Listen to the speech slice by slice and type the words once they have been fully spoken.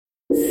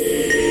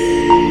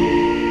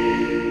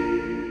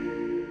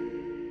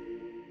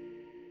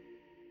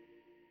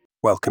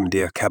Welcome,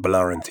 dear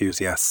Kabbalah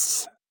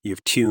enthusiasts.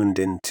 You've tuned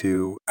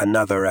into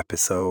another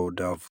episode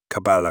of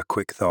Kabbalah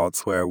Quick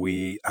Thoughts, where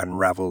we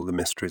unravel the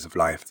mysteries of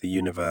life, the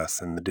universe,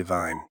 and the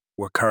divine.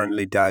 We're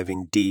currently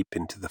diving deep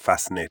into the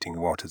fascinating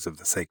waters of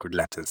the sacred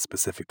letters,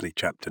 specifically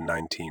Chapter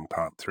 19,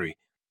 Part 3.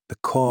 The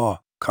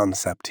core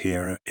concept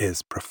here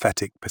is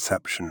prophetic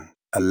perception,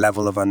 a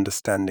level of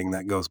understanding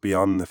that goes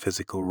beyond the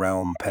physical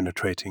realm,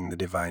 penetrating the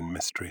divine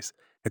mysteries.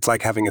 It's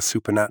like having a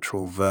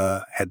supernatural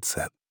Ver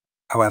headset.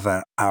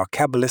 However, our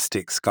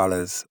Kabbalistic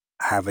scholars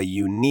have a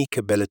unique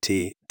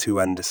ability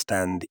to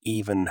understand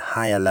even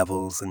higher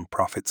levels than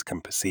prophets can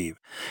perceive.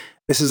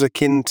 This is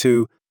akin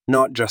to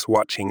not just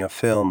watching a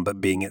film, but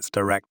being its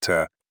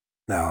director.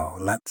 Now,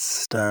 let's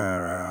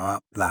stir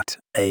up that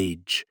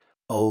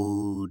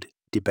age-old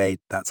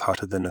debate that's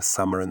hotter than a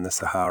summer in the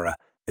Sahara.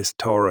 Is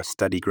Torah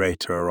study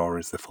greater, or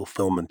is the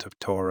fulfillment of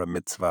Torah,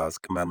 mitzvahs,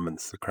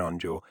 commandments the crown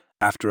jewel?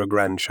 After a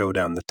grand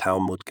showdown, the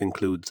Talmud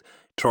concludes,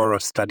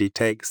 Torah study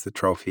takes the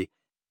trophy.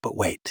 But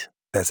wait,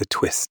 there's a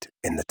twist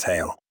in the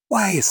tale.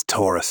 Why is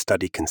Torah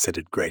study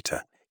considered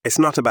greater? It's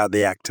not about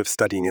the act of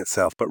studying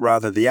itself, but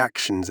rather the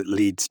actions it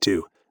leads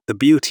to. The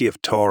beauty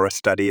of Torah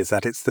study is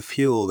that it's the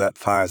fuel that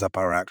fires up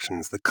our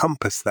actions, the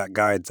compass that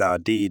guides our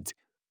deeds.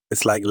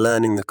 It's like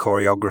learning the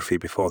choreography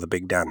before the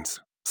big dance.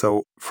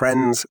 So,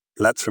 friends,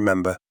 let's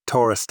remember,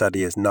 Torah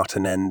study is not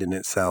an end in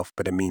itself,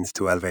 but a means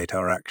to elevate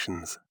our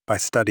actions. By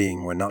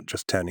studying, we're not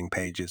just turning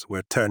pages,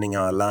 we're turning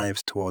our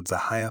lives towards a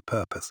higher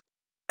purpose.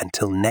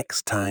 Until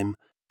next time,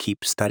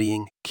 keep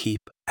studying,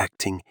 keep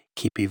acting,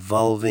 keep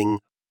evolving.